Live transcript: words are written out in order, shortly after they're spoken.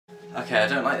Okay, I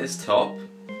don't like this top.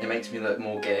 It makes me look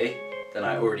more gay than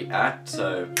I already act,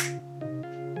 so...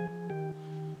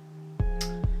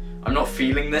 I'm not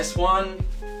feeling this one,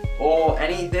 or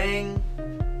anything.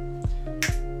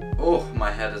 Oh,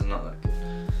 my hair does not look good.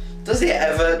 Does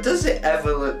it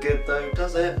ever look good though?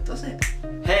 Does it?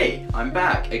 Hey, I'm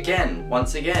back again,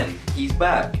 once again. He's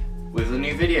back with a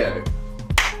new video.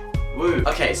 Woo.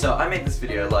 Okay, so I made this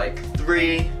video like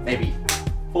 3, maybe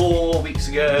 4 weeks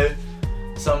ago,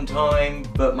 sometime,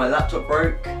 but my laptop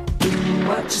broke.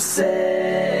 What you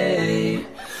say?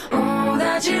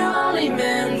 That you only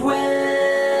meant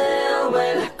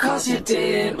well, cause you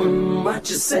did. What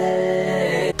you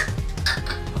say?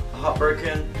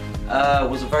 Heartbroken.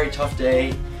 Was a very tough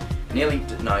day. No,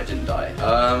 I didn't die.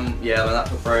 Yeah, my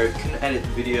laptop broke. Couldn't edit the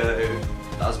video.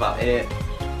 That was about it.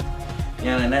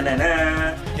 Yeah,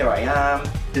 Here I am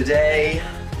today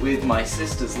with my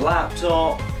sister's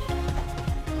laptop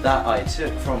that I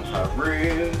took from her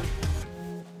room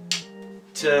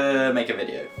to make a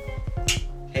video.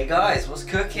 Hey guys, what's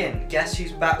cooking? Guess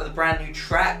who's back with a brand new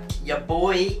track? Your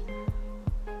boy,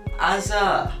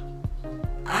 Azza.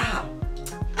 Ow.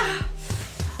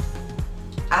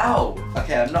 Ow!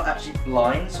 Okay, I'm not actually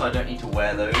blind, so I don't need to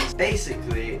wear those.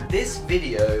 Basically, this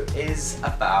video is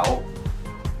about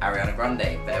Ariana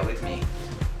Grande. Bear with me.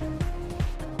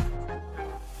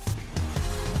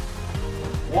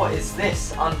 What is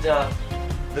this under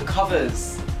the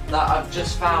covers that I've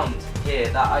just found here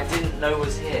that I didn't know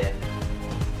was here?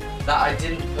 That I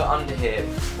didn't put under here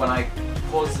when I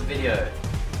paused the video.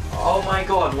 Oh my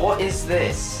god, what is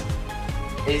this?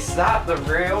 Is that the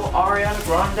real Ariana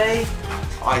Grande?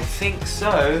 I think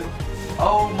so.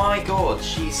 Oh my god,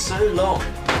 she's so long.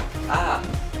 Ah.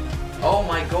 Oh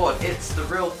my god, it's the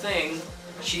real thing.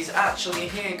 She's actually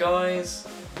here, guys.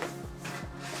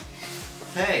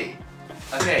 Hey.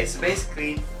 Okay, so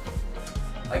basically,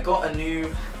 I got a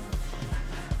new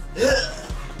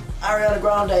Ariana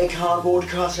Grande cardboard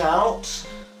cutout,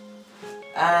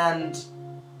 and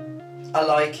I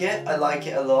like it a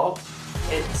lot.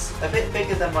 It's a bit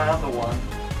bigger than my other one,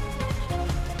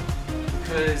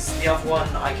 because the other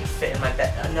one I could fit in my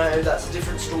bed. No, that's a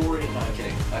different story. No, I'm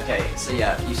kidding. Okay, so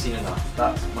yeah, you've seen enough.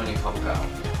 That's my new cardboard cutout.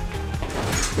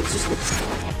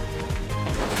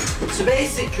 So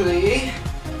basically,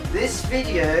 this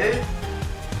video,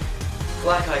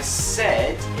 like I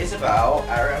said, is about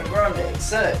Ariana Grande.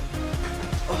 So,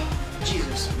 oh,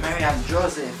 Jesus, Marianne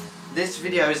Joseph. This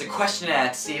video is a questionnaire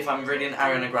to see if I'm really an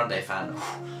Ariana Grande fan.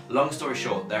 Long story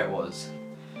short, there it was.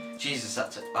 Jesus, I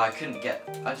just couldn't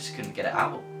get it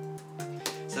out.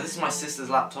 So this is my sister's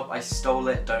laptop. I stole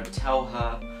it. Don't tell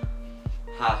her.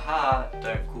 Haha,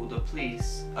 don't call the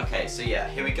police. Okay, so yeah,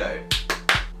 here we go.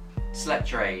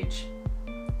 Select your age.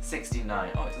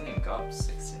 69. Oh, it doesn't even go up to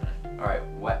 69. Alright,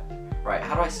 right,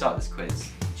 how do I start this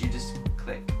quiz? Do you just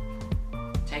click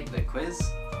take the quiz?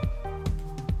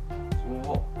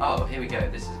 What? Oh, here we go.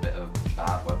 This is a bit of a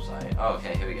bad website. Oh,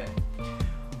 okay, here we go.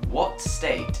 What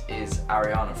state is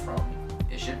Ariana from?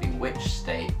 It should be which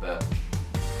state, but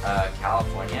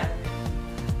California?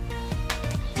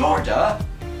 Florida?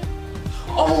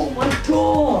 Oh my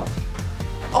god!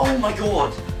 Oh my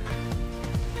god!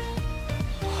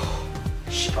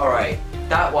 Alright,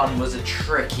 that one was a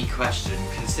tricky question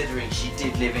considering she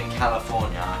did live in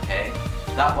California, okay?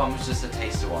 That one was just a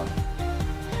taster one.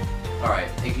 Alright,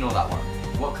 ignore that one.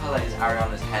 What colour is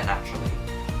Ariana's hair naturally?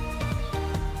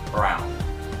 Brown.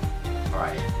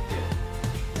 Alright,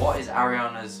 good. What is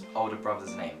Ariana's older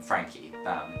brother's name? Frankie.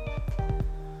 Bam.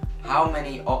 How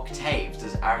many octaves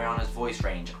does Ariana's voice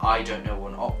range? I don't know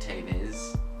what an octave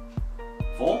is.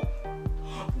 4?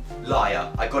 Liar.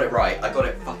 I got it right. I got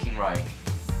it fucking right.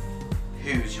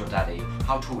 Who's your daddy?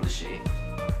 How tall is she?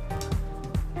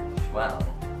 Well,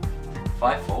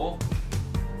 5'4"?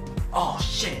 Oh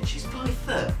shit, she's 5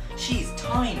 foot. She's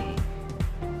tiny.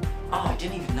 Oh, I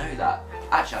didn't even know that.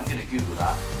 Actually, I'm gonna Google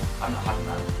that. I'm not having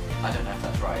that. I don't know if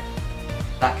that's right.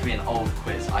 That could be an old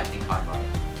quiz. I think I'm right.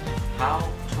 How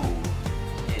tall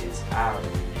is Ariana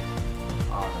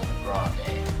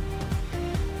Grande?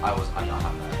 I'm not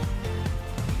having that.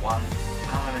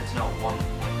 How am I meant to know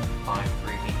 1.53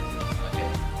 meters is? Okay.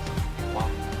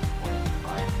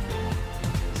 1.53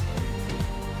 meters in feet.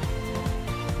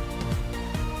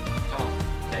 Come on,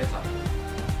 take your time.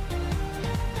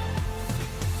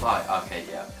 5. Okay,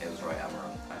 yeah, it was right, I'm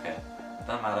wrong. Okay,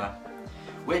 doesn't matter.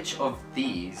 Which of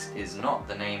these is not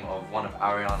the name of one of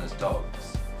Ariana's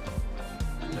dogs?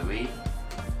 Louis?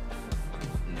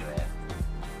 Knew it.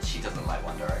 She doesn't like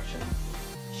One Direction.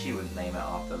 She would name it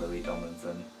after Louis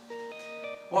Tomlinson.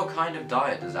 What kind of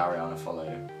diet does Ariana follow?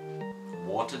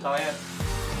 Water diet?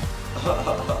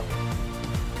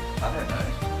 I don't know.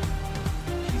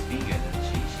 She's vegan, isn't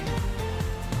she?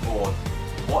 Or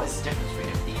what is the difference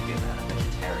between a vegan and a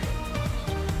vegetarian?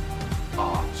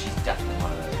 Oh, she's definitely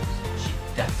one of those. She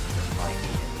definitely doesn't like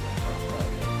eating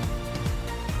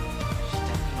She's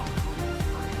definitely not gluten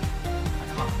free.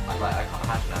 I can't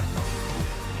imagine her not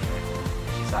gluten free.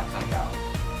 She's that kind of gal.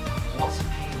 What's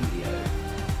paleo?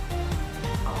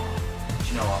 Oh, do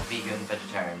you know what? Vegan,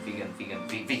 vegetarian,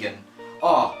 vegan.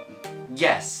 Oh,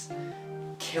 yes.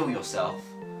 Kill yourself.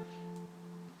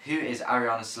 Who is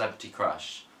Ariana's celebrity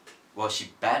crush? Well,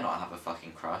 she better not have a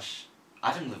fucking crush.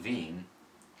 Adam Levine.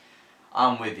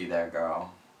 I'm with you there,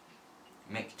 girl.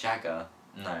 Mick Jagger.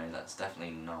 No, that's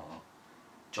definitely not.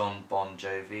 John Bon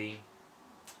Jovi.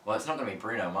 Well, it's not gonna be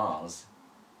Bruno Mars.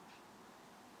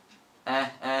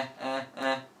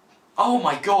 Oh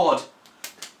my god!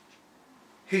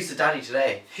 Who's the daddy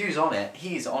today? Who's on it?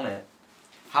 He's on it.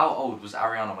 How old was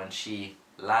Ariana when she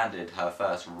landed her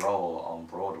first role on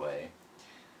Broadway?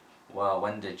 Well,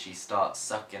 when did she start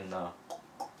sucking the...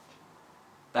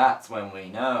 That's when we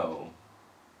know.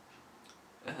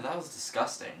 Ugh, that was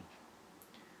disgusting.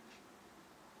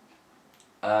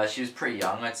 She was pretty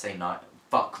young, I'd say not.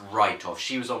 Fuck right off.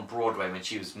 She was on Broadway when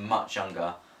she was much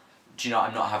younger. Do you know,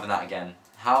 I'm not having that again.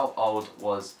 How old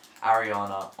was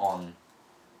Ariana on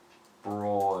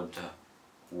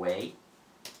Broadway?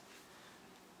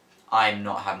 I'm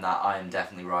not having that. I am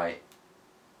definitely right.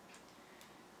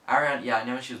 Ariana, yeah, I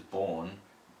know when she was born.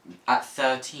 At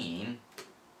 13.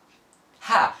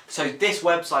 Ha! So this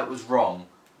website was wrong.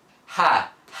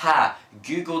 Ha! Ha!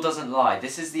 Google doesn't lie.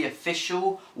 This is the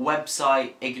official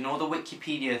website. Ignore the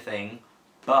Wikipedia thing.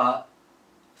 But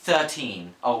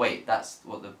 13. Oh wait, that's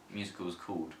what the musical was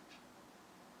called.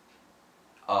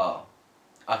 Oh.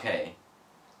 Okay.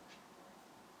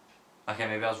 Okay,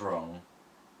 maybe I was wrong.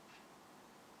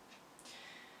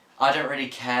 I don't really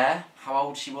care how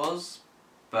old she was.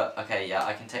 But, okay, yeah,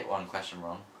 I can take one question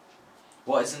wrong.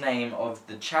 What is the name of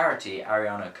the charity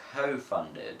Ariana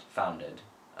co-founded?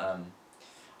 I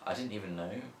didn't even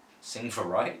know. Sing for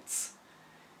Rights?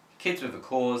 Kids with a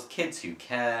Cause, Kids Who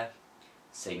Care.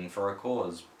 Sing for a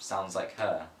Cause. Sounds like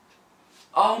her.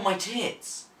 Oh, my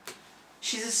tits!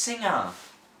 She's a singer!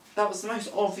 That was the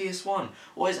most obvious one.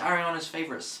 What is Ariana's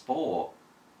favourite sport?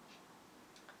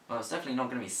 Well, it's definitely not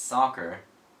going to be soccer.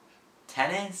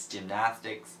 Tennis?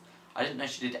 Gymnastics? I didn't know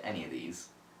she did any of these.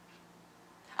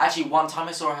 Actually, one time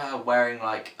I saw her wearing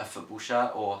like a football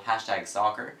shirt or hashtag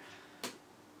soccer.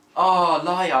 Oh,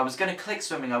 liar, I was going to click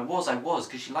swimming. I was,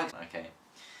 because she likes... Okay.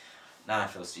 Now I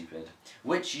feel stupid.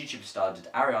 Which YouTube star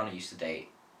did Ariana used to date?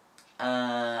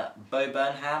 Bo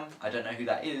Burnham? I don't know who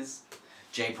that is.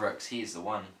 Jay Brooks, he's the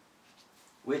one.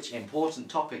 Which important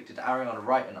topic did Ariana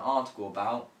write an article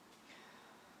about?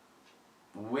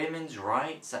 Women's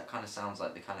rights? That kind of sounds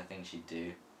like the kind of thing she'd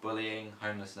do. Bullying,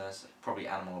 homelessness, probably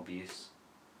animal abuse.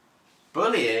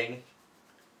 Bullying?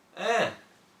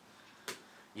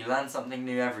 You learn something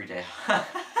new every day.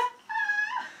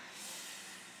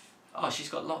 Oh, she's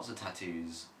got lots of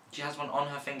tattoos. She has one on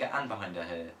her finger and behind her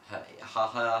ear. Her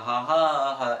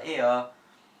ear.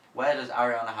 Where does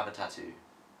Ariana have a tattoo?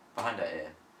 Behind her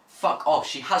ear. Fuck off,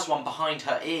 she has one behind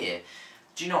her ear.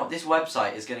 Do you know what? This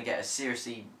website is going to get a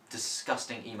seriously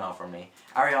disgusting email from me.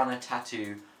 Ariana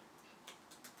tattoo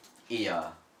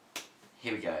ear.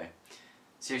 Here we go.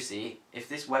 Seriously, if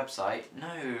this website...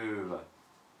 No!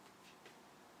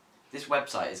 This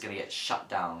website is going to get shut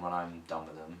down when I'm done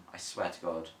with them. I swear to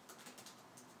God.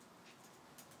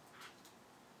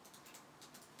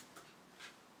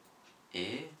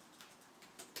 Ear?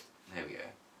 There we go.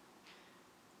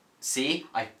 See?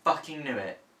 I fucking knew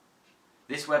it.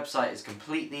 This website is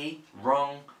completely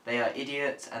wrong. They are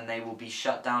idiots and they will be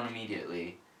shut down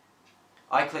immediately.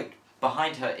 I clicked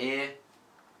behind her ear.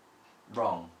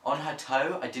 Wrong. On her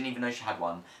toe, I didn't even know she had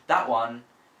one. That one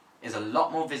is a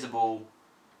lot more visible.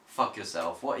 Fuck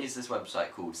yourself. What is this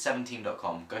website called?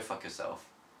 17.com. Go fuck yourself.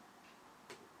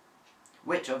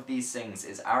 Which of these things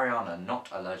is Ariana not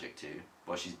allergic to?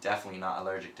 Well, she's definitely not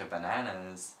allergic to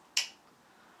bananas.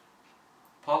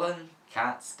 Pollen?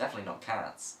 Cats? Definitely not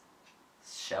cats.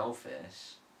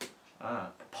 Shellfish.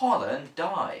 Pollen?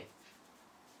 Die.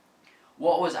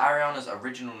 What was Ariana's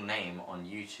original name on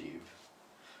YouTube?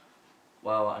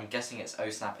 Well, I'm guessing it's Oh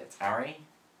Snap, It's Ari.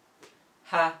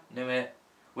 Ha! Knew it.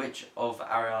 Which of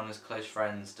Ariana's close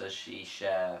friends does she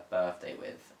share birthday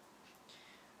with?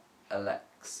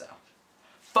 Alexa.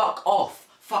 Fuck off!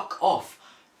 Fuck off!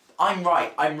 I'm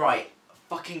right.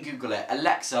 Fucking Google it.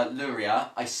 Alexa,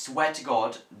 Luria, I swear to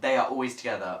God, they are always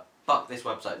together. Fuck this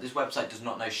website. This website does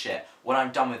not know shit. When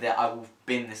I'm done with it, I will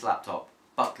bin this laptop.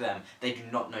 Fuck them. They do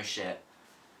not know shit.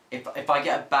 If I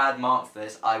get a bad mark for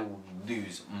this, I will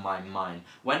lose my mind.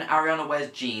 When Ariana wears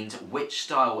jeans, which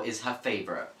style is her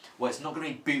favourite? Well, it's not going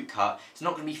to be boot cut, it's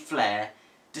not going to be flare.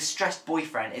 Distressed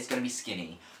boyfriend is going to be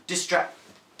skinny.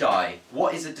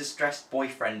 What is a distressed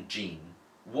boyfriend jean?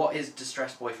 What is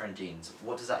distressed boyfriend jeans?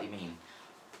 What does that even mean?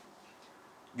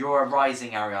 You're a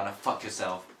rising Ariana, fuck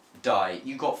yourself. Die.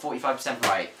 You got 45%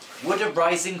 right. Would a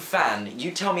rising fan,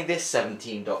 you tell me this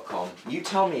 17.com, you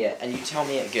tell me it and you tell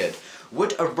me it good.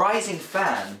 Would a rising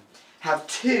fan have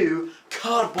 2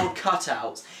 cardboard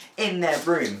cutouts in their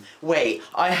room? Wait,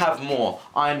 I have more.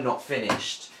 I'm not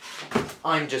finished.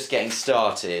 I'm just getting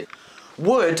started.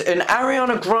 Would an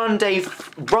Ariana Grande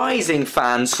rising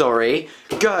fan,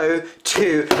 go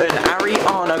to an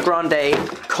Ariana Grande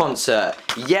concert?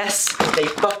 Yes, they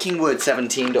fucking would,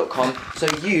 17.com. So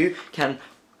you can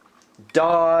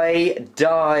die.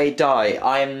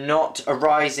 I am not a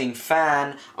rising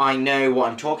fan. I know what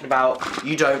I'm talking about.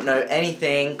 You don't know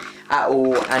anything at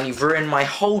all, and you've ruined my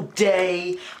whole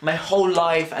day, my whole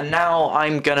life, and now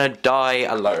I'm gonna die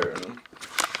alone.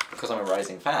 Because I'm a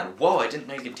rising fan. Whoa, I didn't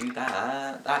know you could do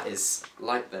that. That is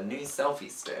like the new selfie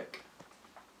stick.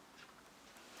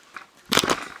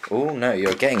 Oh no,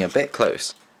 you're getting a bit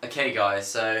close. Okay guys,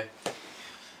 so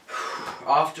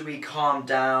after we calm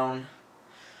down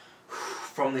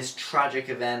from this tragic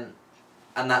event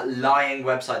and that lying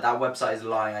website, that website is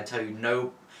lying, I tell you,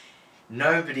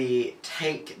 nobody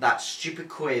take that stupid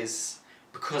quiz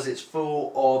because it's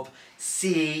full of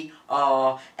C-R-A-P.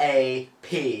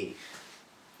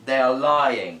 They are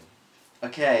lying.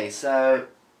 Okay, so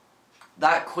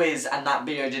that quiz and that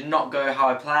video did not go how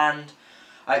I planned.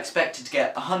 I expected to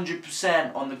get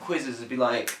 100% on the quizzes and be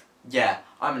like, yeah,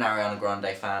 I'm an Ariana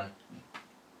Grande fan.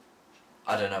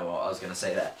 I don't know what I was going to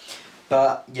say there.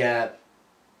 But yeah,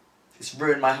 it's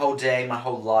ruined my whole day, my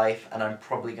whole life, and I'm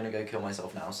probably going to go kill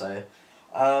myself now. So,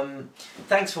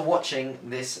 thanks for watching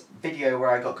this video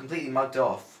where I got completely mugged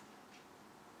off.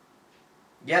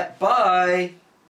 Yeah, bye!